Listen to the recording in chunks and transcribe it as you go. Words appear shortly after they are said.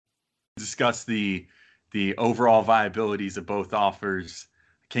discuss the overall viabilities of both offers.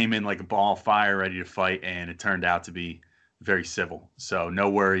 Came in like a ball of fire, ready to fight, and it turned out to be very civil. So no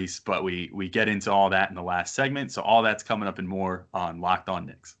worries, but we get into all that in the last segment. So all that's coming up and more on Locked On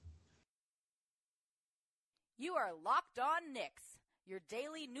Knicks. You are Locked On Knicks, your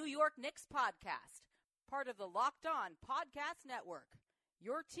daily New York Knicks podcast, part of the Locked On Podcast Network.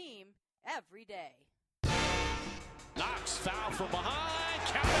 Your team every day. Knox foul from behind,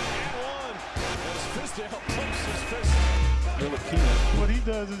 count it and one. As Fizdale pumps his fist. What he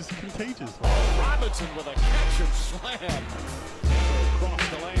does is contagious. Robinson with a catch and slam. Across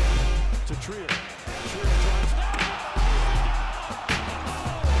the lane to Trier. Trier drives.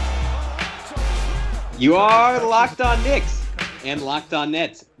 You are Locked On Knicks and Locked On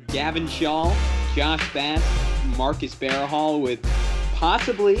Nets. Gavin Shaw, Josh Bass, Marcus Barahal with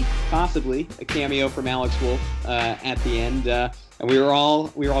possibly a cameo from Alex Wolf at the end. And we were all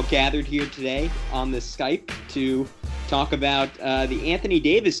gathered here today on this Skype to talk about the Anthony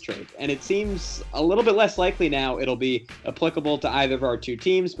Davis trade. And it seems a little bit less likely now it'll be applicable to either of our two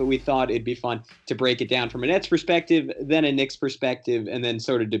teams, but we thought it'd be fun to break it down from a Nets perspective, then a Knicks perspective, and then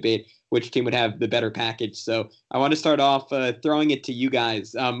sort of debate which team would have the better package. So I want to start off throwing it to you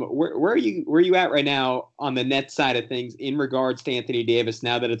guys. Where are you at right now on the Nets side of things in regards to Anthony Davis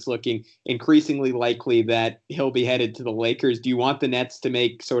now that it's looking increasingly likely that he'll be headed to the Lakers? Do you want the Nets to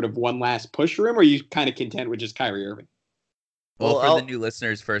make sort of one last push for him, or are you kind of content with just Kyrie Irving? Well, for the new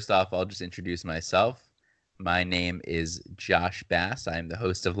listeners, first off, I'll just introduce myself. My name is Josh Bass. I'm the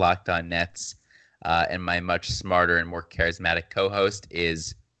host of Locked On Nets, and my much smarter and more charismatic co-host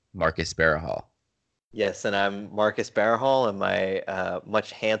is Marcus Barahal. Yes, and I'm Marcus Barahal, and my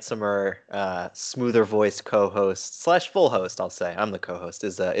much handsomer, smoother voiced co-host / full host, I'll say, I'm the co-host,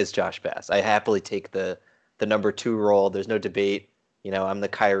 is Josh Bass. I happily take the number 2 role. There's no debate. You know, I'm the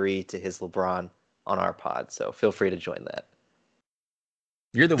Kyrie to his LeBron on our pod, so feel free to join that.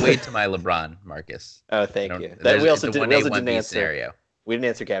 You're the Wade to my LeBron, Marcus. Oh, thank you. We also didn't answer. Scenario. We didn't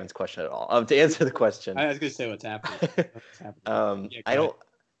answer Gavin's question at all. To answer the question, I was going to say what's happening.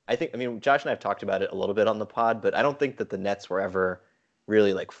 I think Josh and I have talked about it a little bit on the pod, but I don't think that the Nets were ever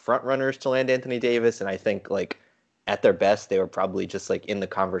really like front runners to land Anthony Davis, and I think like at their best they were probably just like in the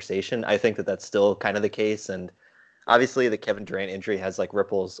conversation. I think that that's still kind of the case, and obviously the Kevin Durant injury has like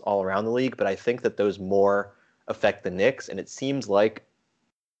ripples all around the league, but I think that those more affect the Knicks, and it seems like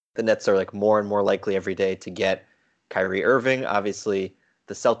the Nets are like more and more likely every day to get Kyrie Irving. Obviously,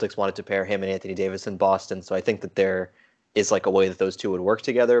 the Celtics wanted to pair him and Anthony Davis in Boston, so I think that there is like a way that those two would work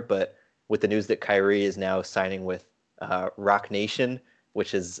together. But with the news that Kyrie is now signing with Rock Nation,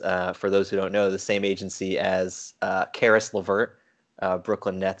 which is, for those who don't know, the same agency as Karis LeVert,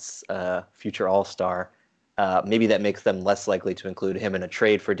 Brooklyn Nets future All-Star, maybe that makes them less likely to include him in a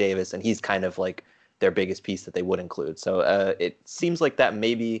trade for Davis, and he's kind of like their biggest piece that they would include. So it seems like that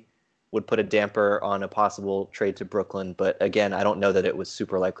maybe would put a damper on a possible trade to Brooklyn. But again, I don't know that it was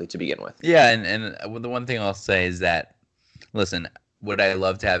super likely to begin with. Yeah, and the one thing I'll say is that, listen, would I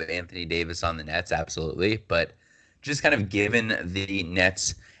love to have Anthony Davis on the Nets? Absolutely. But just kind of given the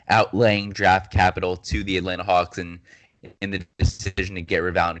Nets outlaying draft capital to the Atlanta Hawks and in the decision to get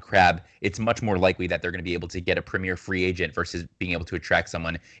Raval and Crabbe, it's much more likely that they're going to be able to get a premier free agent versus being able to attract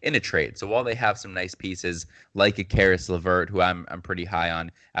someone in a trade. So while they have some nice pieces like a Karis LeVert, who I'm pretty high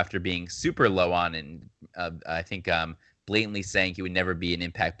on after being super low on, and I think blatantly saying he would never be an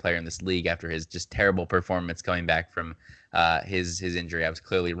impact player in this league after his just terrible performance coming back from his injury. I was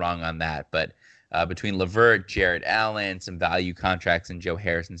clearly wrong on that, but between LeVert, Jared Allen, some value contracts, and Joe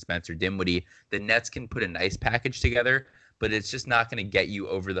Harris and Spencer Dinwiddie, the Nets can put a nice package together, but it's just not going to get you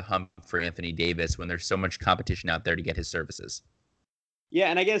over the hump for Anthony Davis when there's so much competition out there to get his services.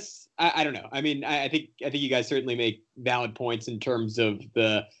 Yeah, and I guess I don't know. I mean, I think you guys certainly make valid points in terms of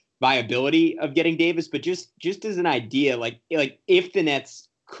the viability of getting Davis, but just as an idea, like if the Nets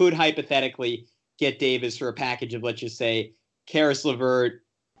could hypothetically get Davis for a package of, let's just say, Karis LeVert,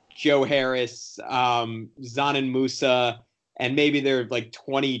 Joe Harris, Zanin Musa, and maybe they're like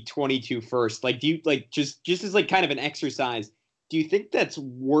 2022 first. Like, do you like just as like kind of an exercise, do you think that's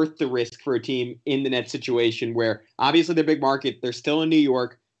worth the risk for a team in the net situation where obviously they're big market, they're still in New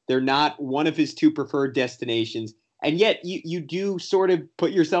York, they're not one of his two preferred destinations, and yet you do sort of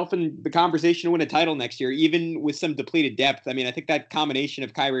put yourself in the conversation to win a title next year, even with some depleted depth? I mean, I think that combination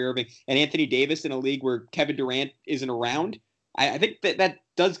of Kyrie Irving and Anthony Davis in a league where Kevin Durant isn't around, I think that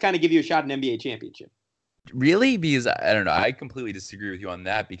does kind of give you a shot at an NBA championship. Really? Because I don't know. I completely disagree with you on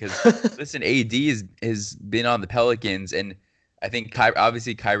that because, listen, AD has been on the Pelicans, and I think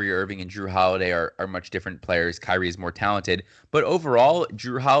obviously Kyrie Irving and Drew Holiday are much different players. Kyrie is more talented, but overall,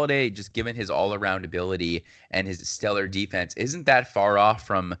 Drew Holiday, just given his all-around ability and his stellar defense, isn't that far off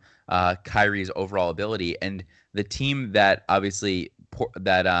from Kyrie's overall ability. And the team that obviously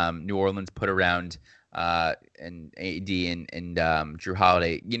New Orleans put around and AD and Drew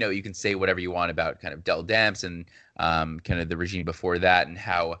Holiday, you can say whatever you want about kind of Dell Demps and kind of the regime before that and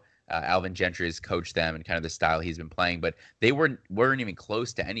how Alvin Gentry has coached them and kind of the style he's been playing, but they weren't even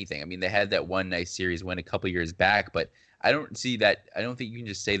close to anything. I mean, they had that one nice series win a couple years back, but I don't see that. I don't think you can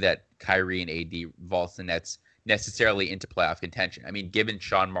just say that Kyrie and AD vaults the Nets necessarily into playoff contention. I mean, given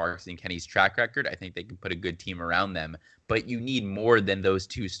Sean Marks and Kenny's track record, I think they can put a good team around them, but you need more than those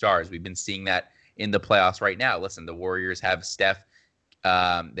two stars. We've been seeing that in the playoffs right now. Listen, the Warriors have Steph,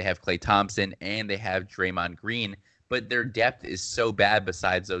 they have Klay Thompson, and they have Draymond Green, but their depth is so bad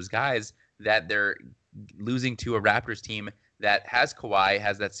besides those guys that they're losing to a Raptors team that has Kawhi,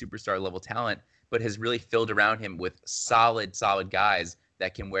 has that superstar level talent, but has really filled around him with solid guys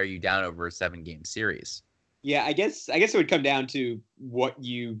that can wear you down over a 7-game series. Yeah, I guess it would come down to what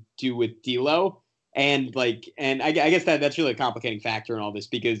you do with D'Lo. And I guess that's really a complicating factor in all this,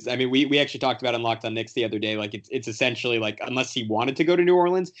 because I mean we actually talked about on Locked On Knicks the other day. Like it's essentially like, unless he wanted to go to New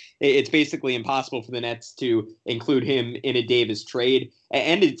Orleans, it's basically impossible for the Nets to include him in a Davis trade.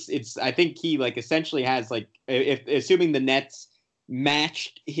 And it's I think he like essentially has like, if assuming the Nets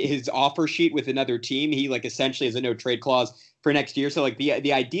matched his offer sheet with another team, he like essentially has a no trade clause for next year. So like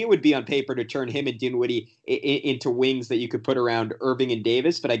the idea would be on paper to turn him and Dinwiddie into wings that you could put around Irving and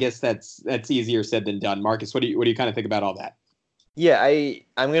Davis, but I guess that's easier said than done. Marcus, what do you kind of think about all that? Yeah,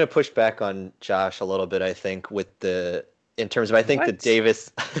 I'm going to push back on Josh a little bit, I think, in terms of, I think that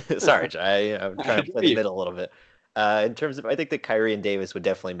Davis, sorry, I'm trying to play the middle a little bit. In terms of, I think that Kyrie and Davis would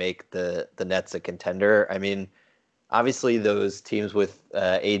definitely make the Nets a contender. I mean, obviously those teams with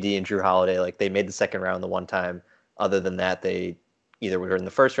AD and Drew Holiday, like they made the second round the one time. Other than that, they either were in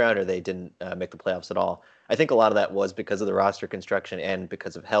the first round or they didn't make the playoffs at all. I think a lot of that was because of the roster construction and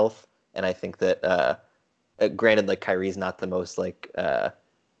because of health. And I think that, granted, like Kyrie's not the most like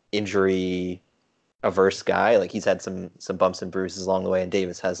injury averse guy. Like he's had some bumps and bruises along the way, and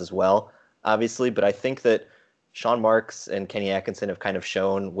Davis has as well, obviously. But I think that Sean Marks and Kenny Atkinson have kind of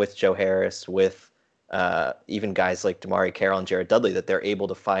shown with Joe Harris, with even guys like Damari Carroll and Jared Dudley, that they're able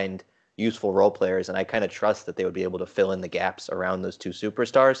to find useful role players, and I kind of trust that they would be able to fill in the gaps around those two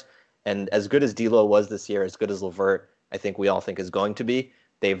superstars. And as good as D'Lo was this year, as good as LeVert, I think we all think is going to be,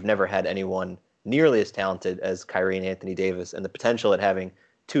 they've never had anyone nearly as talented as Kyrie and Anthony Davis, and the potential at having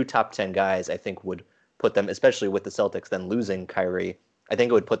two top 10 guys, I think would put them, especially with the Celtics then losing Kyrie, I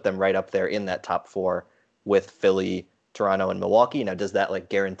think it would put them right up there in that top 4 with Philly, Toronto, and Milwaukee. Now, does that like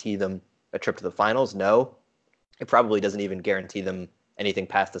guarantee them a trip to the finals? No. It probably doesn't even guarantee them anything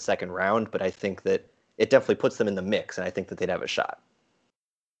past the second round, but I think that it definitely puts them in the mix, and I think that they'd have a shot.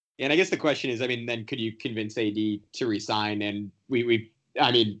 And I guess the question is, I mean, then could you convince AD to resign? And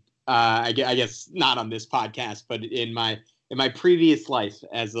I guess not on this podcast, but in my previous life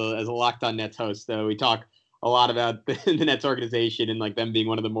as a Locked On Nets host, though, we talk a lot about the Nets organization and like them being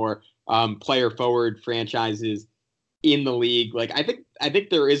one of the more player forward franchises in the league. Like I think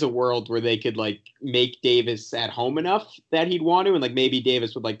there is a world where they could like make Davis at home enough that he'd want to, and like maybe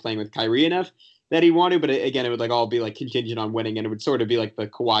Davis would like playing with Kyrie enough that he'd want to, but again, it would like all be like contingent on winning, and it would sort of be like the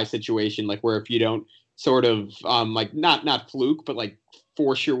Kawhi situation, like where if you don't sort of like not fluke, but like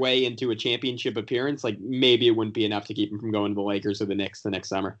force your way into a championship appearance, like maybe it wouldn't be enough to keep him from going to the Lakers or the Knicks the next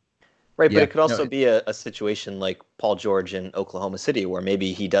summer. Right, yeah, but it could also be a situation like Paul George in Oklahoma City, where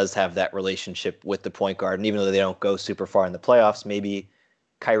maybe he does have that relationship with the point guard, and even though they don't go super far in the playoffs, maybe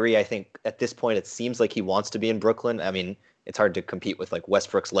Kyrie, I think at this point it seems like he wants to be in Brooklyn. I mean, it's hard to compete with like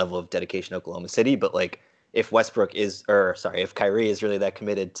Westbrook's level of dedication to Oklahoma City, but like if if Kyrie is really that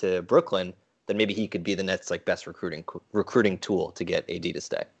committed to Brooklyn, then maybe he could be the Nets' like best recruiting tool to get AD to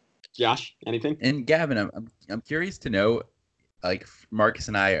stay. Josh, anything? And Gavin, I'm curious to know, like Marcus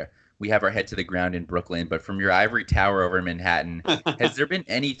and I we have our head to the ground in Brooklyn, but from your ivory tower over in Manhattan, has there been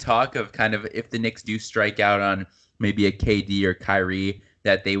any talk of kind of if the Knicks do strike out on maybe a KD or Kyrie,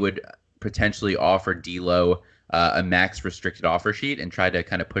 that they would potentially offer D'Lo a max restricted offer sheet and try to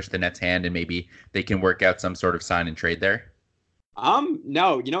kind of push the Nets' hand, and maybe they can work out some sort of sign and trade there?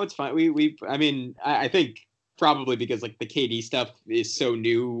 No, it's fine. I think probably because like the KD stuff is so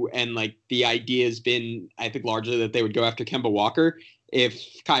new, and like the idea has been, I think largely that they would go after Kemba Walker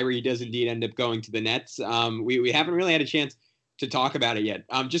if Kyrie does indeed end up going to the Nets. We haven't really had a chance to talk about it yet.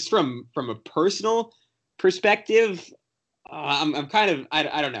 Just from a personal perspective, I'm kind of,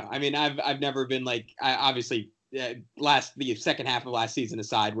 I don't know. I mean, I've never been like, obviously the second half of last season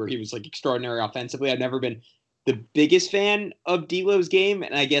aside, where he was like extraordinary offensively. I've never been the biggest fan of D'Lo's game,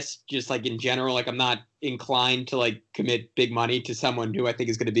 and I guess just like in general, like I'm not inclined to like commit big money to someone who I think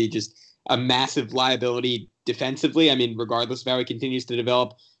is going to be just a massive liability defensively. I mean, regardless of how he continues to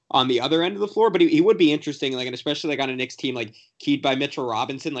develop on the other end of the floor, but he would be interesting, like, and especially like on a Knicks team like keyed by Mitchell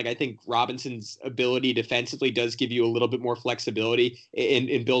Robinson. Like I think Robinson's ability defensively does give you a little bit more flexibility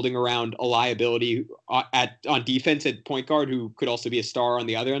in building around a liability on defense at point guard who could also be a star on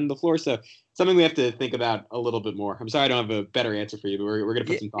the other end of the floor. So something we have to think about a little bit more. I'm sorry I don't have a better answer for you, but we're going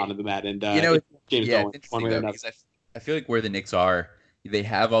to put some thought into that. And James, one way or another. I feel like where the Knicks are, they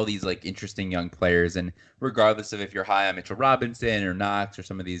have all these like interesting young players, and regardless of if you're high on Mitchell Robinson or Knox or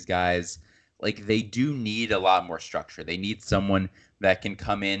some of these guys, like they do need a lot more structure. They need someone that can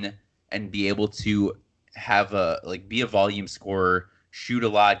come in and be able to have be a volume scorer, shoot a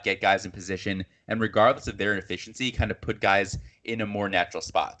lot, get guys in position, and regardless of their efficiency, kind of put guys in a more natural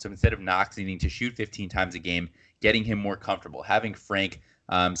spot. So instead of Knox needing to shoot 15 times a game, getting him more comfortable, having Frank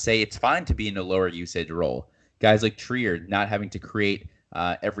say it's fine to be in a lower usage role. Guys like Trier not having to create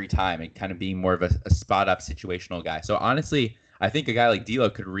every time and kind of being more of a spot-up situational guy. So honestly, I think a guy like D'Lo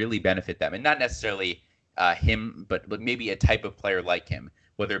could really benefit them. And not necessarily him, but maybe a type of player like him,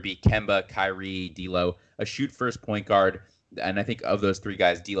 whether it be Kemba, Kyrie, D'Lo, a shoot-first point guard. And I think of those three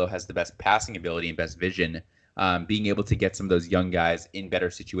guys, D'Lo has the best passing ability and best vision. Being able to get some of those young guys in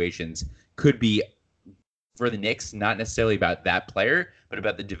better situations could be, for the Knicks, not necessarily about that player, but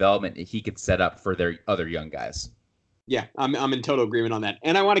about the development that he could set up for their other young guys. Yeah, I'm in total agreement on that.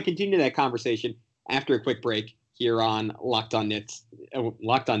 And I want to continue that conversation after a quick break here on Locked on Knicks.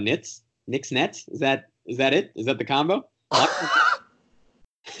 Locked on Knicks? Knicks Nets? Is that it? Is that the combo?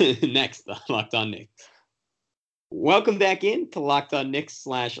 Next, Locked on Knicks. Welcome back in to Locked on Knicks /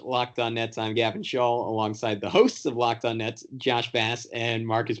 Locked on Nets. I'm Gavin Shaw alongside the hosts of Locked on Nets, Josh Bass and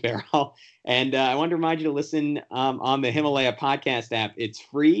Marcus Barahal. And I want to remind you to listen on the Himalaya podcast app. It's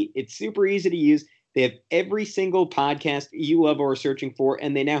free. It's super easy to use. They have every single podcast you love or are searching for,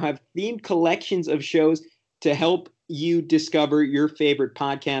 and they now have themed collections of shows to help you discover your favorite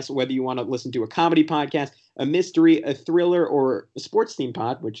podcast, whether you want to listen to a comedy podcast, a mystery, a thriller, or a sports theme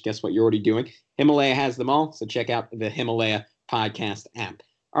pod, which guess what, you're already doing. Himalaya has them all, so check out the Himalaya podcast app.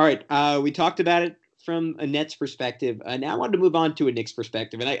 All right, we talked about it from a Nets perspective. Now I wanted to move on to a Knicks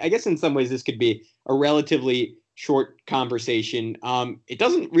perspective, and I guess in some ways this could be a relatively short conversation. It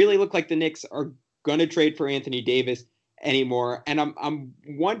doesn't really look like the Knicks are going to trade for Anthony Davis anymore, and I'm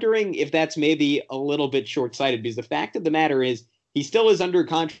wondering if that's maybe a little bit short-sighted, because the fact of the matter is he still is under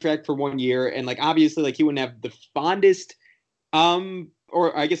contract for 1 year, and like obviously like he wouldn't have the fondest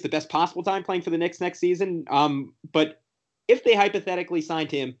or I guess the best possible time playing for the Knicks next season. But if they hypothetically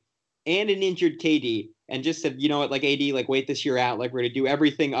signed him and an injured KD and just said, you know what, like AD, like wait this year out, like we're going to do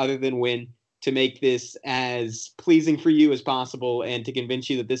everything other than win to make this as pleasing for you as possible and to convince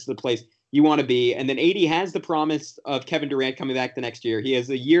you that this is the place you want to be. And then AD has the promise of Kevin Durant coming back the next year. He has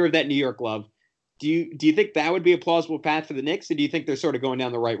a year of that New York love. Do you think that would be a plausible path for the Knicks? Or do you think they're sort of going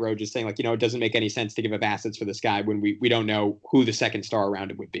down the right road, just saying like, you know, it doesn't make any sense to give up assets for this guy when we don't know who the second star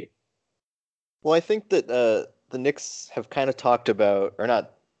around him would be? Well, I think that the Knicks have kind of talked about, or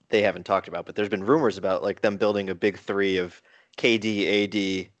not, they haven't talked about, but there's been rumors about like them building a big three of KD,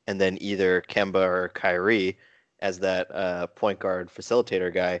 AD, and then either Kemba or Kyrie as that point guard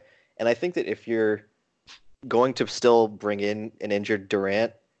facilitator guy. And I think that if you're going to still bring in an injured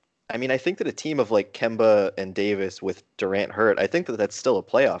Durant, I mean, I think that a team of like Kemba and Davis with Durant hurt, I think that that's still a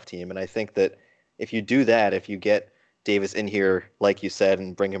playoff team. And I think that if you do that, if you get Davis in here, like you said,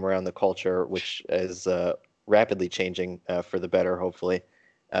 and bring him around the culture, which is rapidly changing for the better, hopefully.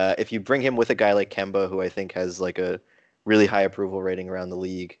 If you bring him with a guy like Kemba, who I think has like a really high approval rating around the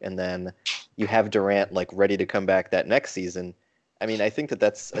league, and then you have Durant like ready to come back that next season, I mean, I think that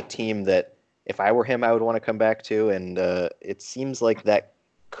that's a team that if I were him, I would want to come back to. And it seems like that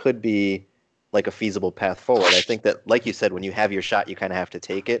could be like a feasible path forward. I think that, like you said, when you have your shot, you kind of have to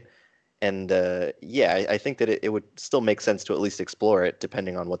take it. And I think that it would still make sense to at least explore it,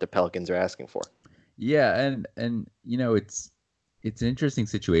 depending on what the Pelicans are asking for. Yeah, and you know, it's an interesting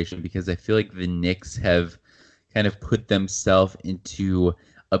situation because I feel like the Knicks have kind of put themselves into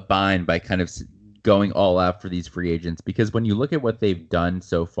a bind by kind of going all out for these free agents, because when you look at what they've done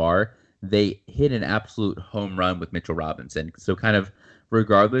so far, they hit an absolute home run with Mitchell Robinson. So kind of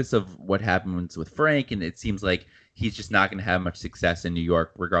regardless of what happens with Frank, and it seems like he's just not going to have much success in New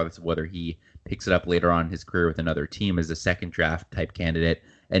York, regardless of whether he picks it up later on in his career with another team as a second draft type candidate.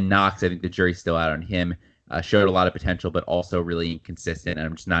 And Knox, I think the jury's still out on him. showed a lot of potential, but also really inconsistent. And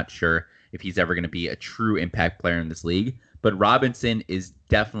I'm just not sure if he's ever going to be a true impact player in this league. But Robinson is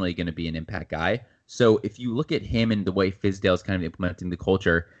definitely going to be an impact guy. So if you look at him and the way Fizdale's kind of implementing the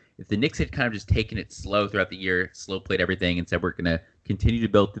culture, if the Knicks had kind of just taken it slow throughout the year, slow played everything, and said we're going to continue to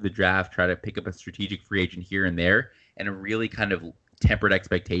build through the draft, try to pick up a strategic free agent here and there, and really kind of tempered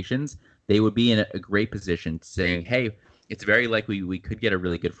expectations, they would be in a great position saying, hey, it's very likely we could get a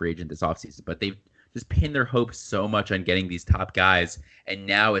really good free agent this offseason. But they've just pinned their hopes so much on getting these top guys. And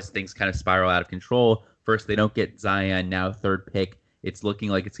now as things kind of spiral out of control, first they don't get Zion, now third pick. It's looking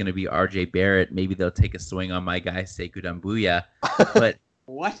like it's going to be RJ Barrett. Maybe they'll take a swing on my guy, Sekou Doumbouya. But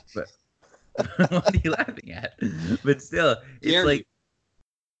what? But, what are you laughing at? But still, it's Jeremy.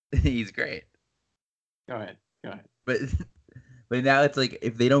 like he's great. Go ahead. But now it's like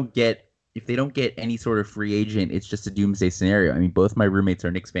if they don't get any sort of free agent, it's just a doomsday scenario. I mean, both my roommates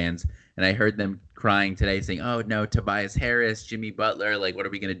are Knicks fans, and I heard them crying today saying, oh, no, Tobias Harris, Jimmy Butler, like, what are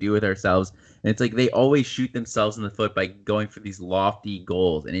we going to do with ourselves? And it's like they always shoot themselves in the foot by going for these lofty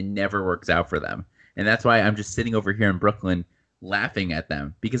goals, and it never works out for them. And that's why I'm just sitting over here in Brooklyn laughing at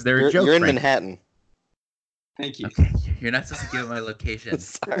them, because they're a joke. You're in Manhattan. Thank you. Okay, you're not supposed to give my location.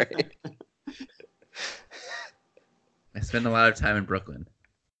 Sorry. I spend a lot of time in Brooklyn.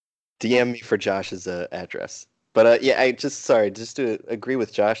 DM me for Josh's address. But yeah, just to agree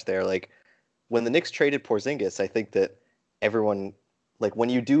with Josh there, like when the Knicks traded Porzingis, I think that everyone, like when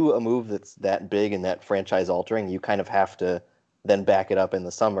you do a move that's that big and that franchise altering, you kind of have to then back it up in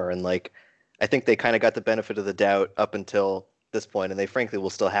the summer. And like, I think they kind of got the benefit of the doubt up until this point, and they frankly will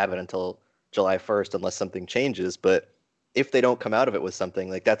still have it until July 1st unless something changes. But if they don't come out of it with something,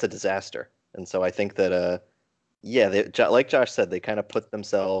 like that's a disaster. And so I think that, like Josh said, they kind of put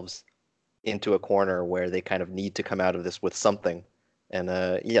themselves into a corner where they kind of need to come out of this with something. And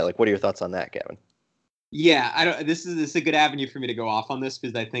like, what are your thoughts on that, Gavin? Yeah, I don't. This is a good avenue for me to go off on this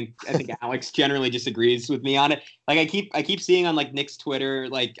because I think Alex generally disagrees with me on it. Like I keep seeing on like Knicks Twitter,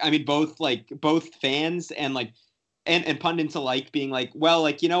 like I mean both fans and like and pundits alike being like, well,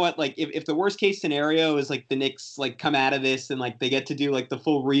 like you know what, like if the worst case scenario is like the Knicks like come out of this and like they get to do like the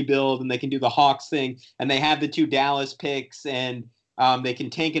full rebuild and they can do the Hawks thing and they have the 2 Dallas picks and they can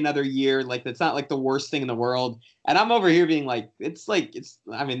tank another year. Like that's not like the worst thing in the world. And I'm over here being like, it's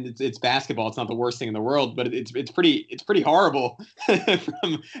it's basketball. It's not the worst thing in the world, but it's pretty horrible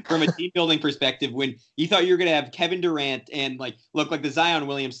from a team building perspective. When you thought you were going to have Kevin Durant and like the Zion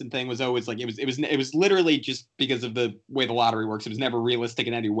Williamson thing was always like, it was literally just because of the way the lottery works. It was never realistic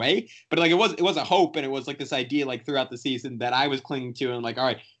in any way, but like it was a hope. And it was like this idea like throughout the season that I was clinging to and like, all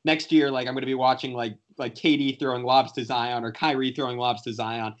right, next year, like I'm going to be watching like KD throwing lobs to Zion or Kyrie throwing lobs to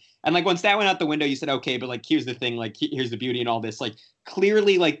Zion. And like once that went out the window, you said, okay, but like here's the thing, like here's the beauty and all this. Like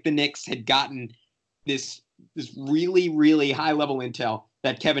clearly, like the Knicks had gotten this really, really high level intel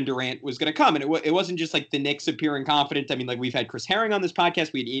that Kevin Durant was going to come. And it wasn't just like the Knicks appearing confident. I mean, like we've had Chris Herring on this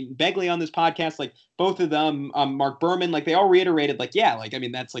podcast. We had Ian Begley on this podcast. Like both of them, Mark Berman, like they all reiterated like, yeah, like, I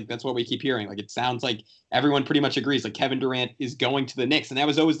mean, that's what we keep hearing. Like, it sounds like everyone pretty much agrees. Like Kevin Durant is going to the Knicks. And that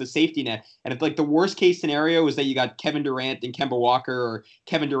was always the safety net. And if like the worst case scenario is that you got Kevin Durant and Kemba Walker or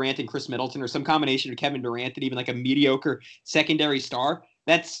Kevin Durant and Chris Middleton or some combination of Kevin Durant and even like a mediocre secondary star,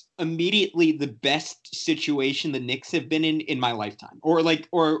 that's immediately the best situation the Knicks have been in my lifetime,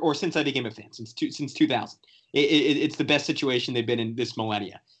 or since I became a fan, since 2000. It's the best situation they've been in this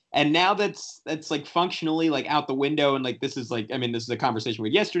millennia. And now that's like functionally like out the window. And like, this is like, I mean, this is a conversation we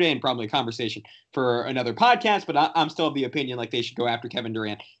had yesterday and probably a conversation for another podcast, but I'm still of the opinion like they should go after Kevin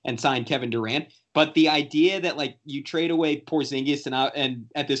Durant and sign Kevin Durant. But the idea that like you trade away Porzingis and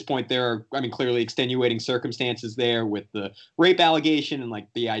at this point there are, I mean, clearly extenuating circumstances there with the rape allegation and like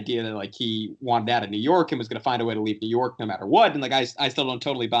the idea that like he wanted out of New York and was going to find a way to leave New York no matter what. And like, I still don't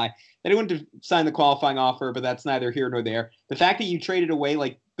totally buy that he wouldn't have signed the qualifying offer, but that's neither here nor there. The fact that you traded away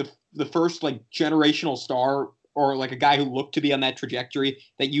like the first like generational star or like a guy who looked to be on that trajectory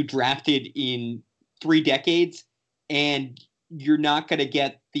that you drafted in 3 decades, and you're not going to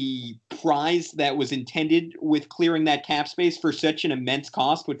get the prize that was intended with clearing that cap space for such an immense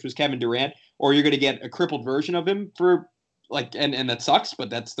cost, which was Kevin Durant, or you're going to get a crippled version of him for like, and that sucks, but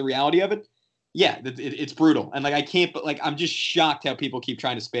that's the reality of it. Yeah, it's brutal. And like, I can't, but like, I'm just shocked how people keep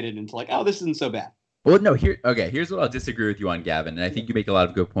trying to spin it into like, oh, this isn't so bad. Well, no, here's what I'll disagree with you on, Gavin, and I think you make a lot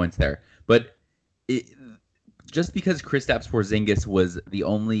of good points there. But just because Kristaps Porzingis was the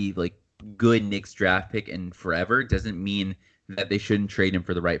only like good Knicks draft pick in forever doesn't mean that they shouldn't trade him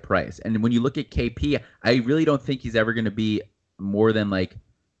for the right price. And when you look at KP, I really don't think he's ever going to be more than like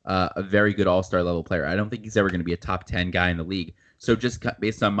a very good all-star level player. I don't think he's ever going to be a top 10 guy in the league. So just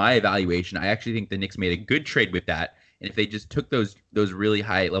based on my evaluation, I actually think the Knicks made a good trade with that. And if they just took those really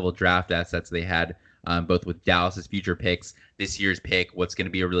high level draft assets they had, both with Dallas's future picks, this year's pick, what's going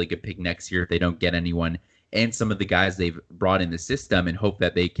to be a really good pick next year if they don't get anyone, and some of the guys they've brought in the system and hope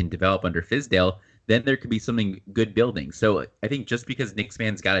that they can develop under Fizdale, then there could be something good building. So I think just because Knicks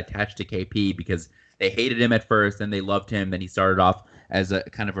fans got attached to KP because they hated him at first, then they loved him, then he started off as a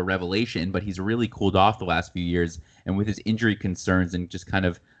kind of a revelation, but he's really cooled off the last few years. And with his injury concerns and just kind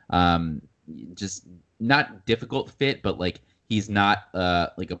of just not difficult fit, but like he's not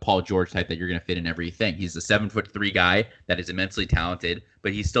like a Paul George type that you're going to fit in everything. He's a 7'3" guy that is immensely talented,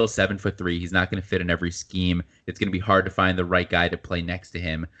 but he's still 7'3". He's not going to fit in every scheme. It's going to be hard to find the right guy to play next to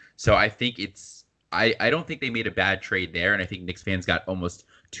him. So I think I don't think they made a bad trade there, and I think Knicks fans got almost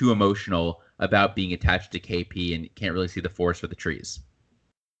too emotional about being attached to KP and can't really see the forest for the trees.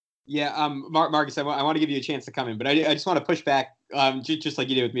 Yeah, Marcus, I want to give you a chance to come in, but I just want to push back, just like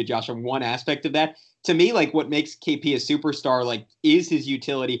you did with me, Josh, on one aspect of that. To me, like what makes KP a superstar, like, is his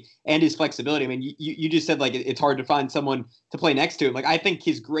utility and his flexibility. I mean, you just said like it's hard to find someone to play next to him. Like, I think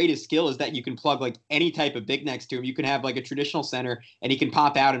his greatest skill is that you can plug like any type of big next to him. You can have like a traditional center, and he can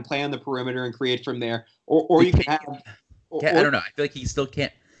pop out and play on the perimeter and create from there. Or you can have. I don't know. I feel like he still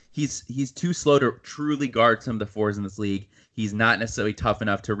can't. He's too slow to truly guard some of the fours in this league. He's not necessarily tough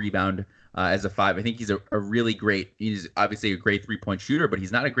enough to rebound as a 5. I think he's a really great. He's obviously a great 3-point shooter, but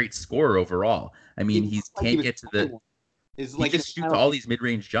he's not a great scorer overall. I mean, he can't get to the. He just shoots all these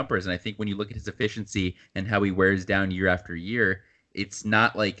mid-range jumpers, and I think when you look at his efficiency and how he wears down year after year, it's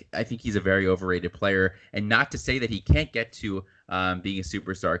not like I think he's a very overrated player. And not to say that he can't get to being a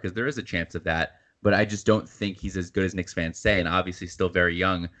superstar, because there is a chance of that. But I just don't think he's as good as Knicks fans say, and obviously still very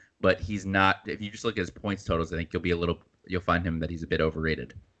young. But he's not. If you just look at his points totals, I think you'll find him that he's a bit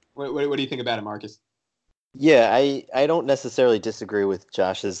overrated. What do you think about it, Marcus? Yeah, I don't necessarily disagree with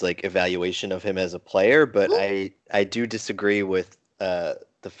Josh's like evaluation of him as a player, but I do disagree with the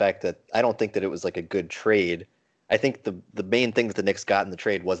fact that I don't think that it was like a good trade. I think the main thing that the Knicks got in the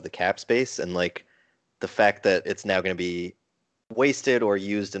trade was the cap space, and like the fact that it's now going to be wasted or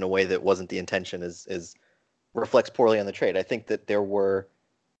used in a way that wasn't the intention is reflects poorly on the trade. I think that there were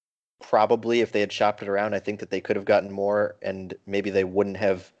probably, if they had shopped it around, I think that they could have gotten more, and maybe they wouldn't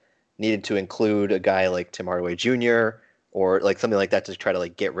have needed to include a guy like Tim Hardaway Jr. or like something like that to try to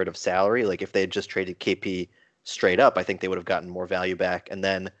like get rid of salary. Like if they had just traded KP straight up, I think they would have gotten more value back. And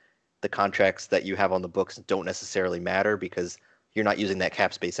then the contracts that you have on the books don't necessarily matter because you're not using that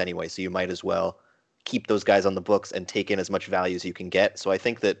cap space anyway. So you might as well keep those guys on the books and take in as much value as you can get. So I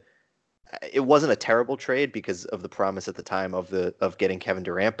think that it wasn't a terrible trade because of the promise at the time of getting Kevin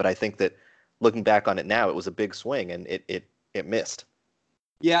Durant. But I think that looking back on it now, it was a big swing and it missed.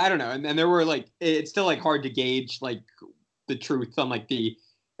 Yeah, I don't know. And there were like, it's still like hard to gauge like the truth on like the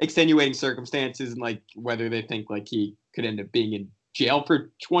extenuating circumstances and like whether they think like he could end up being in jail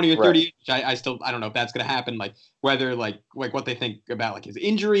for 20 or 30 years. I don't know if that's going to happen. Like whether like what they think about like his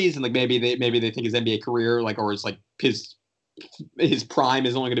injuries and like maybe they think his NBA career like or is like his prime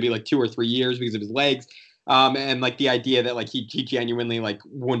is only going to be like 2 or 3 years because of his legs. And like the idea that like he genuinely like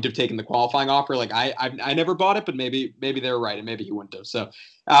wouldn't have taken the qualifying offer. Like I never bought it, but maybe they were right and maybe he wouldn't have. So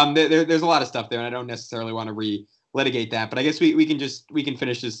there's a lot of stuff there, and I don't necessarily want to relitigate that. But I guess we can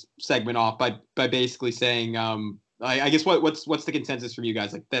finish this segment off by basically saying I guess what's the consensus from you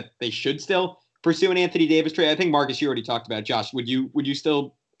guys, like that they should still pursue an Anthony Davis trade? I think Marcus, you already talked about it. Josh, would you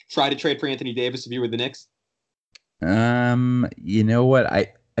still try to trade for Anthony Davis if you were the Knicks? You know what?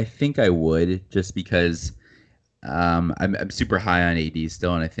 I think I would, just because I'm super high on AD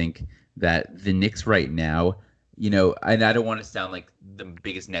still, and I think that the Knicks right now, and I don't want to sound like the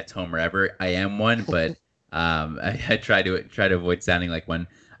biggest Nets homer ever. I am one, but I try to avoid sounding like one.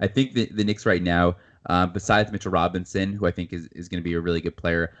 I think the Knicks right now, besides Mitchell Robinson, who I think is going to be a really good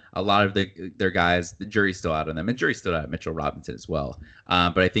player, a lot of their guys, the jury's still out on them, and jury's still out on Mitchell Robinson as well.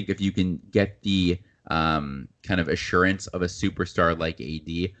 But I think if you can get the kind of assurance of a superstar like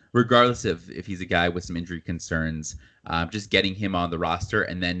AD, regardless of if he's a guy with some injury concerns, just getting him on the roster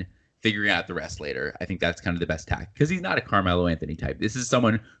and then figuring out the rest later. I think that's kind of the best tack, because he's not a Carmelo Anthony type. This is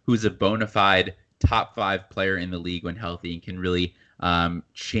someone who's a bona fide top 5 player in the league when healthy and can really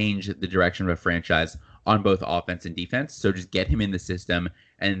change the direction of a franchise on both offense and defense. So just get him in the system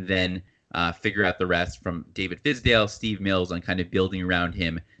and then figure out the rest from David Fizdale, Steve Mills, on kind of building around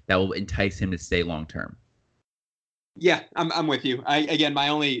him that will entice him to stay long term. Yeah, I'm with you. Again, my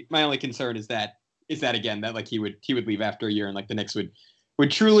only concern is that again that like he would leave after a year and like the Knicks would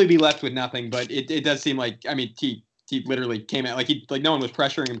truly be left with nothing. But it does seem like, I mean, he literally came out like no one was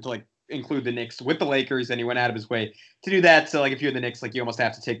pressuring him to like include the Knicks with the Lakers, and he went out of his way to do that. So, like, if you're the Knicks, like, you almost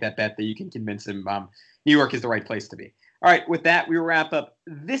have to take that bet that you can convince him New York is the right place to be. All right, with that, we will wrap up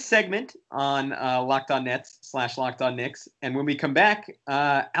this segment on Locked On Nets / Locked On Knicks. And when we come back,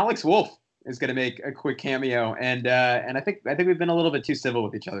 Alex Wolf is going to make a quick cameo, and I think we've been a little bit too civil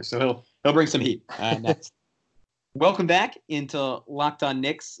with each other, so he'll bring some heat next. Welcome back into Locked On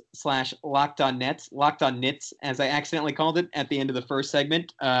Knicks / Locked On Nets, Locked On Nits, as I accidentally called it at the end of the first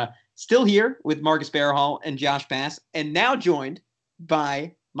segment. Still here with Marcus Barahal and Josh Bass, and now joined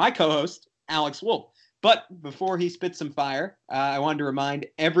by my co-host, Alex Wolf. But before he spits some fire, I wanted to remind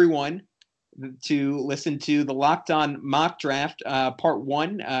everyone to listen to the Locked On Mock Draft, Part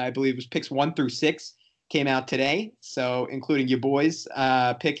 1. I believe it was picks 1 through 6, came out today. So including you boys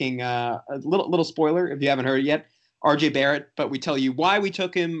picking a little spoiler if you haven't heard it yet, RJ Barrett. But we tell you why we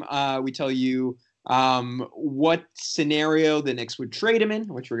took him. We tell you what scenario the Knicks would trade him in,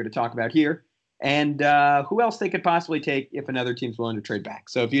 which we're going to talk about here. And who else they could possibly take if another team's willing to trade back.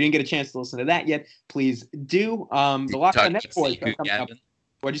 So if you didn't get a chance to listen to that yet, please do. The Locked On Nets boys are coming up.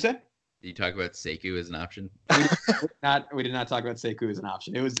 What'd you say? Did you talk about Sekou as an option? We did not talk about Sekou as an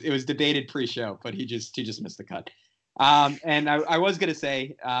option. It was debated pre-show, but he just missed the cut. And I was gonna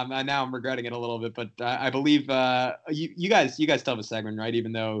say, and now I'm regretting it a little bit, but I believe you guys still have a segment, right?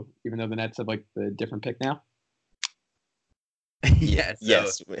 Even though the Nets have like the different pick now. Yes.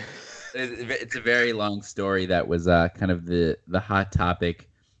 Yes. It's a very long story that was kind of the hot topic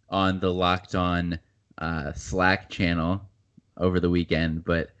on the Locked On Slack channel over the weekend.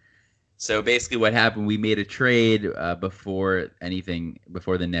 But so basically what happened, we made a trade before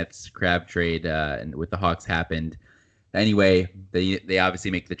the Nets Crab trade and with the Hawks happened. Anyway, they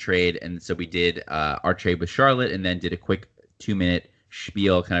obviously make the trade, and so we did our trade with Charlotte and then did a quick 2-minute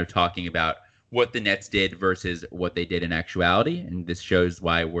spiel kind of talking about what the Nets did versus what they did in actuality. And this shows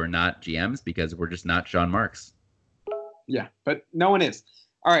why we're not GMs, because we're just not Sean Marks. Yeah, but no one is.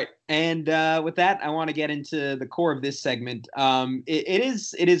 All right. And with that, I want to get into the core of this segment.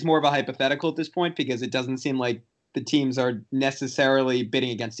 It is more of a hypothetical at this point, because it doesn't seem like the teams are necessarily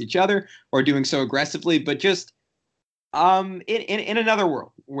bidding against each other or doing so aggressively, but just in another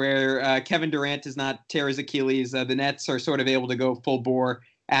world where Kevin Durant does not tear his Achilles, the Nets are sort of able to go full bore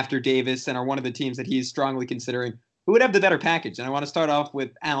after Davis and are one of the teams that he's strongly considering. Who would have the better package? And I want to start off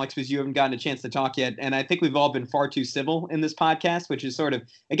with Alex, because you haven't gotten a chance to talk yet. And I think we've all been far too civil in this podcast, which is sort of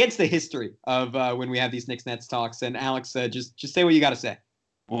against the history of when we have these Knicks Nets talks. And Alex, just say what you got to say.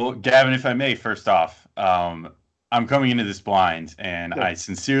 Well, Gavin, if I may, first off, I'm coming into this blind, and I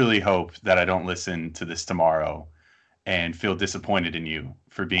sincerely hope that I don't listen to this tomorrow and feel disappointed in you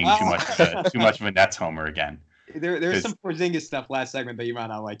for being too much of a Nets homer again. There's some Porzingis stuff last segment that you might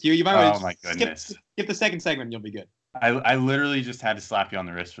not like. You might want to skip the second segment and you'll be good. I literally just had to slap you on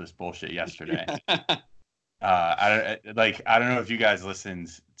the wrist for this bullshit yesterday. I don't know if you guys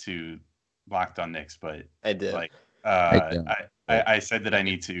listened to Locked On Knicks, but I did. I said that I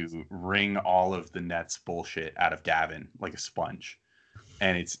need to wring all of the Nets bullshit out of Gavin like a sponge,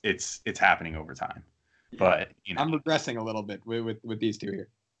 and it's happening over time. Yeah. But I'm regressing a little bit with these two here.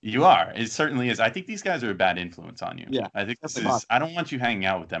 You are. It certainly is. I think these guys are a bad influence on you. Yeah. I think this is. I don't want you hanging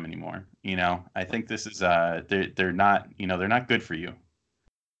out with them anymore. I think this is. They're not. They're not good for you.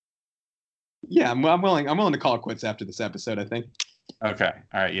 Yeah, I'm willing to call it quits after this episode, I think. Okay.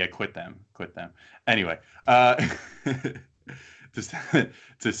 All right. Yeah. Quit them. Anyway, to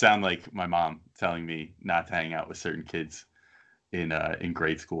sound like my mom telling me not to hang out with certain kids in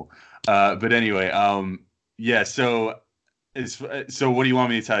grade school. But anyway, yeah. So what do you want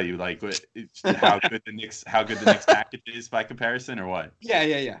me to tell you? Like how good the Knicks package is by comparison, or what?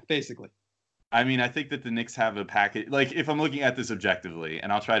 Yeah. Basically. I mean, I think that the Knicks have a package. Like, if I'm looking at this objectively,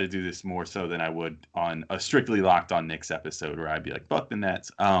 and I'll try to do this more so than I would on a strictly Locked On Knicks episode, where I'd be like, "Fuck the Nets."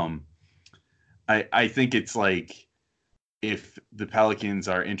 I think it's like, if the Pelicans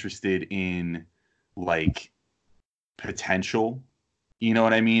are interested in like potential, you know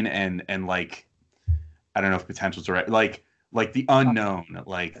what I mean, and like, I don't know if potential's right, like the unknown,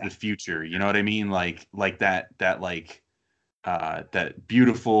 like the future, you know what I mean, like that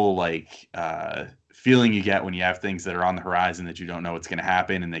beautiful feeling you get when you have things that are on the horizon that you don't know what's going to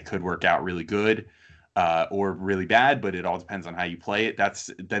happen, and they could work out really good or really bad, but it all depends on how you play it.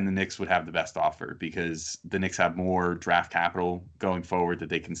 Then the Knicks would have the best offer, because the Knicks have more draft capital going forward that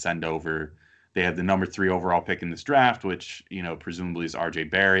they can send over. They have the number 3 overall pick in this draft, which presumably is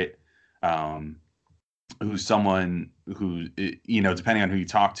RJ Barrett, who's someone who depending on who you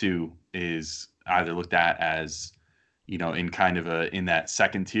talk to is either looked at as in kind of in that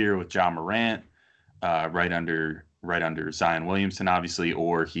second tier with John Morant, right under right under Zion Williamson, obviously,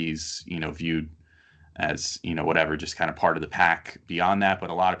 or he's, viewed as, whatever, just kind of part of the pack beyond that. But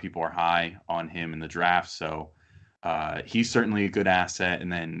a lot of people are high on him in the draft. So he's certainly a good asset.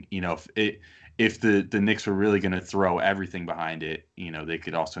 And then, if the Knicks were really going to throw everything behind it, they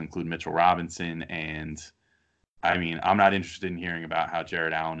could also include Mitchell Robinson. And I mean, I'm not interested in hearing about how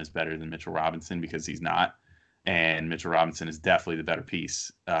Jared Allen is better than Mitchell Robinson, because he's not. And Mitchell Robinson is definitely the better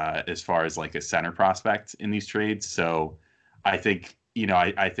piece as far as like a center prospect in these trades. So I think,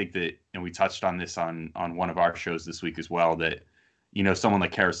 I think that, and we touched on this on one of our shows this week as well, that, someone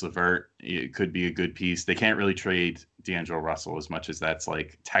like Karis LeVert, it could be a good piece. They can't really trade D'Angelo Russell as much as that's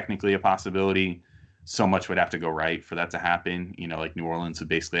like technically a possibility. So much would have to go right for that to happen. Like New Orleans would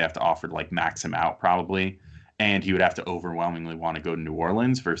basically have to offer to like max him out probably. And he would have to overwhelmingly want to go to New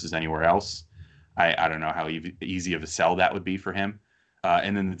Orleans versus anywhere else. I don't know how easy of a sell that would be for him.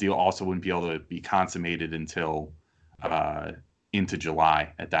 And then the deal also wouldn't be able to be consummated until into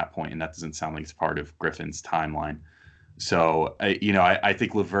July at that point. And that doesn't sound like it's part of Griffin's timeline. So, I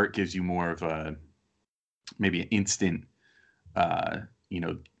think LeVert gives you more of a maybe an instant,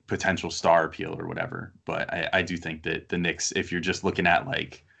 potential star appeal or whatever. But I do think that the Knicks, if you're just looking at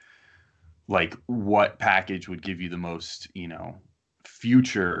like what package would give you the most,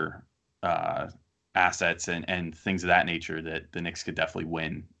 future assets and things of that nature, that the Knicks could definitely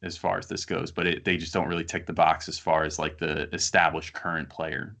win as far as this goes. But they just don't really tick the box as far as like the established current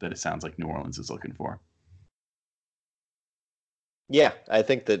player that it sounds like New Orleans is looking for. Yeah, I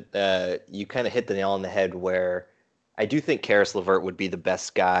think that you kind of hit the nail on the head, where I do think Karis LeVert would be the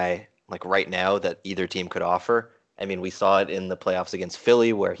best guy like right now that either team could offer. I mean, we saw it in the playoffs against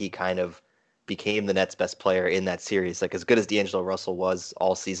Philly, where he kind of became the Nets' best player in that series. Like, as good as D'Angelo Russell was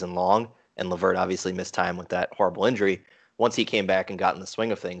all season long, and LeVert obviously missed time with that horrible injury, once he came back and got in the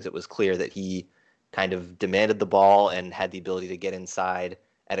swing of things, it was clear that he kind of demanded the ball and had the ability to get inside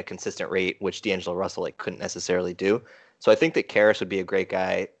at a consistent rate, which D'Angelo Russell couldn't necessarily do. So I think that Karis would be a great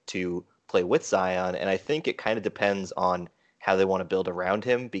guy to play with Zion, and I think it kind of depends on how they want to build around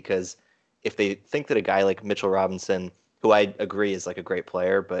him, because if they think that a guy like Mitchell Robinson, who I agree is like a great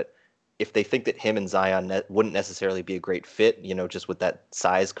player, but if they think that him and Zion wouldn't necessarily be a great fit, just with that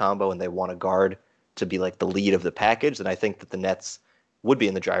size combo, and they want a guard to be like the lead of the package, then I think that the Nets would be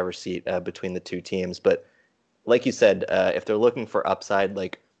in the driver's seat between the two teams. But like you said, if they're looking for upside,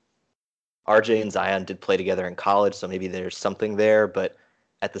 like RJ and Zion did play together in college, so maybe there's something there, but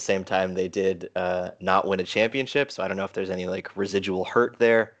at the same time, they did not win a championship, so I don't know if there's any like residual hurt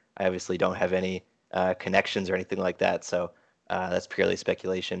there. I obviously don't have any connections or anything like that, so that's purely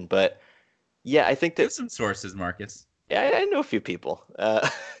speculation. But yeah, I think that There's some sources, Marcus. Yeah, I know a few people.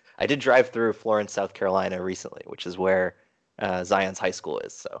 I did drive through Florence, South Carolina recently, which is where Zion's high school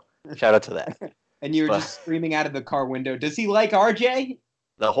is. So shout out to that. And you were just screaming out of the car window, "Does he like RJ?"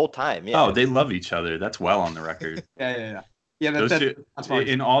 The whole time, yeah. Oh, they love each other. That's well on the record. Yeah. Those two,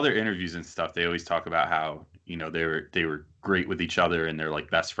 in all their interviews and stuff, they always talk about how they were great with each other, and they're like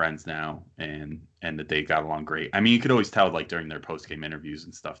best friends now, and that they got along great. I mean, you could always tell like during their post game interviews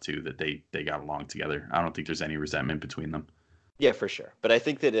and stuff too that they got along together. I don't think there's any resentment between them. Yeah, for sure. But I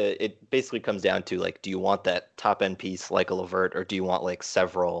think that it basically comes down to like, do you want that top end piece like a LeVert, or do you want like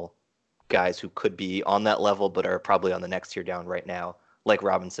several guys who could be on that level but are probably on the next tier down right now, like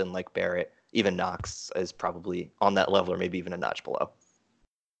Robinson, like Barrett, even Knox is probably on that level, or maybe even a notch below.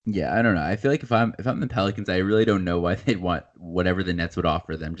 Yeah, I don't know. I feel like if I'm the Pelicans, I really don't know why they'd want whatever the Nets would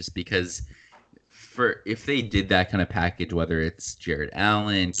offer them, just because if they did that kind of package, whether it's Jared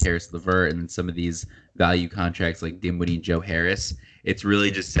Allen, Karis LeVert, and then some of these value contracts like Dinwiddie and Joe Harris, it's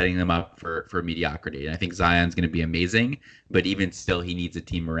really just setting them up for mediocrity. And I think Zion's going to be amazing, but even still, he needs a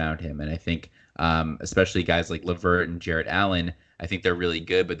team around him. And I think especially guys like LeVert and Jared Allen, I think they're really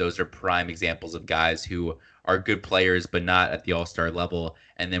good, but those are prime examples of guys who are good players, but not at the all-star level.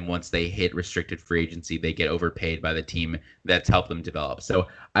 And then once they hit restricted free agency, they get overpaid by the team that's helped them develop. So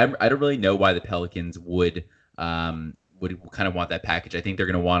I don't really know why the Pelicans would kind of want that package. I think they're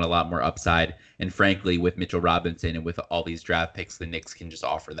going to want a lot more upside. And frankly, with Mitchell Robinson and with all these draft picks, the Knicks can just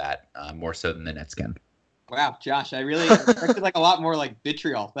offer that more so than the Nets can. Wow, Josh, I really expected like a lot more like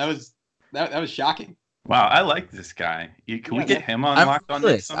vitriol. That was shocking. Wow, I like this guy. Can we get him on Locked On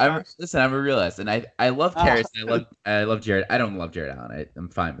Knicks? I'm a realist, and I love Karis. I love Jared. I don't love Jared Allen. I'm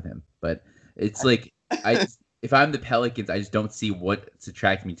fine with him, but it's like if I'm the Pelicans, I just don't see what's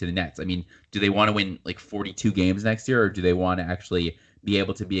attracting me to the Nets. I mean, do they want to win like 42 games next year, or do they want to actually be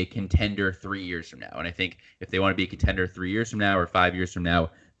able to be a contender 3 years from now? And I think if they want to be a contender 3 years from now or 5 years from now,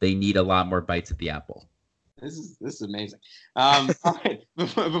 they need a lot more bites at the apple. This is amazing. All right.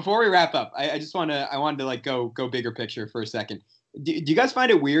 Before we wrap up, I wanted to like go bigger picture for a second. Do you guys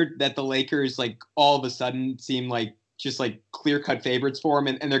find it weird that the Lakers like all of a sudden seem like just like clear cut favorites for him,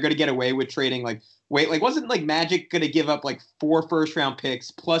 and they're going to get away with trading wasn't like Magic going to give up like 4 first-round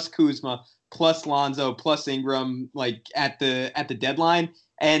picks plus Kuzma plus Lonzo plus Ingram like at the deadline?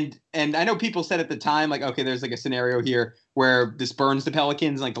 And I know people said at the time, like, okay, there's like a scenario here where this burns the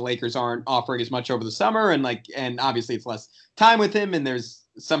Pelicans, like the Lakers aren't offering as much over the summer, and obviously it's less time with him, and there's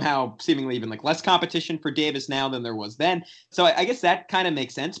somehow seemingly even like less competition for Davis now than there was then. So I guess that kind of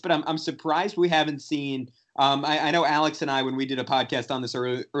makes sense, but I'm surprised we haven't seen. I know Alex and I, when we did a podcast on this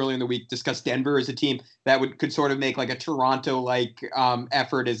early in the week, discussed Denver as a team that could sort of make like a Toronto-like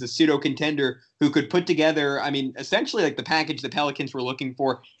effort as a pseudo contender who could put together, I mean, essentially like the package the Pelicans were looking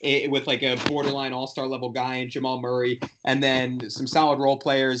for with like a borderline all-star level guy in Jamal Murray, and then some solid role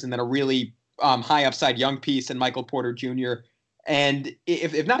players, and then a really high upside young piece in Michael Porter Jr. And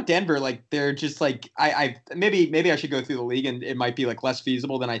if not Denver, like they're just like maybe I should go through the league and it might be like less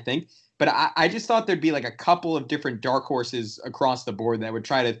feasible than I think. But I just thought there'd be like a couple of different dark horses across the board that would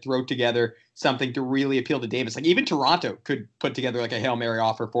try to throw together something to really appeal to Davis. Like even Toronto could put together like a Hail Mary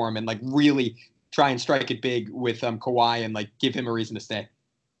offer for him and like really try and strike it big with Kawhi and like give him a reason to stay.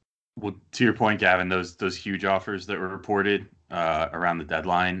 Well, to your point, Gavin, those huge offers that were reported around the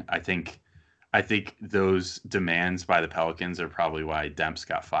deadline, I think those demands by the Pelicans are probably why Demps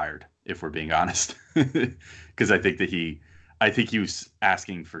got fired, if we're being honest. Because I think he was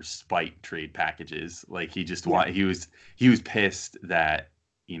asking for spite trade packages. Like he was pissed that,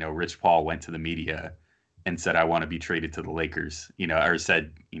 Rich Paul went to the media and said, I want to be traded to the Lakers, or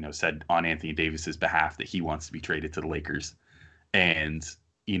said on Anthony Davis's behalf that he wants to be traded to the Lakers. And,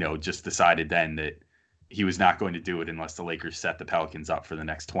 just decided then that he was not going to do it unless the Lakers set the Pelicans up for the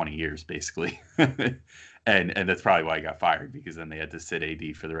next 20 years, basically. and that's probably why he got fired, because then they had to sit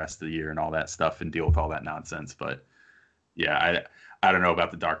AD for the rest of the year and all that stuff and deal with all that nonsense. But yeah, I don't know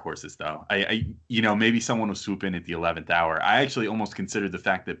about the dark horses though. Maybe someone will swoop in at the 11th hour. I actually almost considered the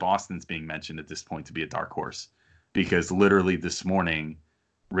fact that Boston's being mentioned at this point to be a dark horse, because literally this morning,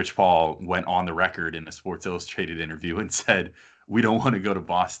 Rich Paul went on the record in a Sports Illustrated interview and said, we don't want to go to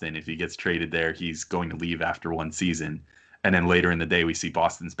Boston. If he gets traded there, he's going to leave after one season. And then later in the day, we see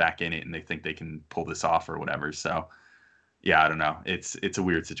Boston's back in it and they think they can pull this off or whatever. So yeah, I don't know. It's a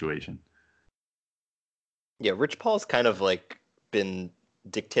weird situation. Yeah, Rich Paul's kind of like been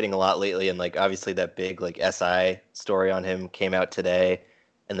dictating a lot lately, and like obviously that big like SI story on him came out today,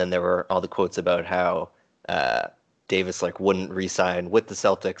 and then there were all the quotes about how Davis like wouldn't re-sign with the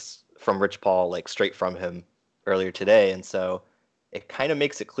Celtics from Rich Paul, like straight from him earlier today. And so it kind of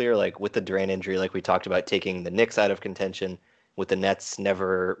makes it clear, like with the Durant injury, like we talked about, taking the Knicks out of contention, with the Nets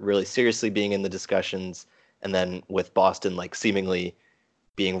never really seriously being in the discussions, and then with Boston like seemingly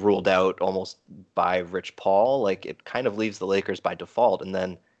being ruled out almost by Rich Paul, like it kind of leaves the Lakers by default. And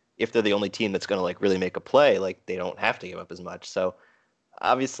then if they're the only team that's going to like really make a play, like they don't have to give up as much. So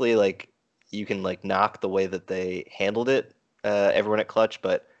obviously like you can like knock the way that they handled it, everyone at Clutch,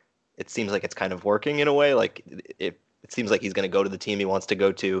 but it seems like it's kind of working in a way. Like it seems like he's going to go to the team he wants to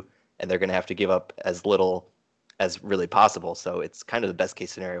go to, and they're going to have to give up as little as really possible. So it's kind of the best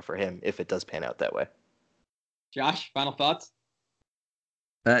case scenario for him if it does pan out that way. Josh, final thoughts?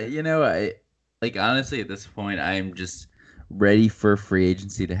 I like honestly at this point I'm just ready for free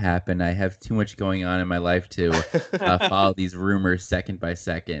agency to happen. I have too much going on in my life to follow these rumors second by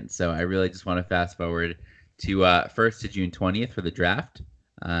second. So I really just want to fast forward to first to June 20th for the draft,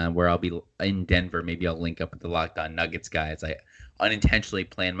 where I'll be in Denver. Maybe I'll link up with the Locked On Nuggets guys. I unintentionally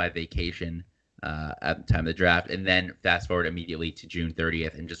planned my vacation at the time of the draft, and then fast forward immediately to June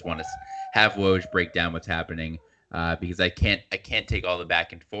 30th and just want to have Woj break down what's happening. Because I can't take all the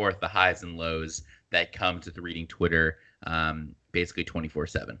back and forth, the highs and lows that come to reading Twitter, basically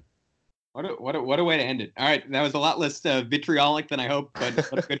 24/7. What a way to end it. All right, that was a lot less vitriolic than I hoped,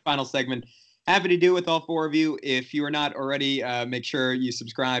 but what a good final segment. Happy to do with all four of you. If you are not already, make sure you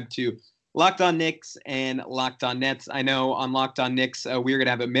subscribe to Locked On Knicks and Locked On Nets. I know on Locked On Knicks, we're going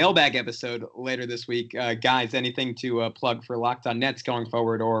to have a mailbag episode later this week. Guys, anything to plug for Locked On Nets going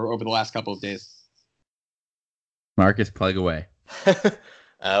forward or over the last couple of days? Marcus, plug away.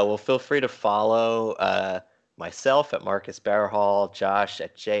 Well, feel free to follow myself at Marcus Barahal, Josh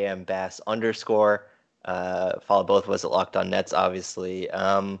at JMBass_. Follow both of us at Locked On Nets, obviously.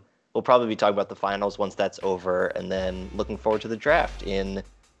 We'll probably be talking about the finals once that's over, and then looking forward to the draft in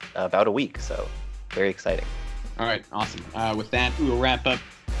about a week. So very exciting. All right, awesome. With that, we will wrap up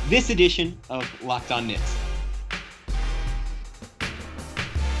this edition of Locked On Knicks.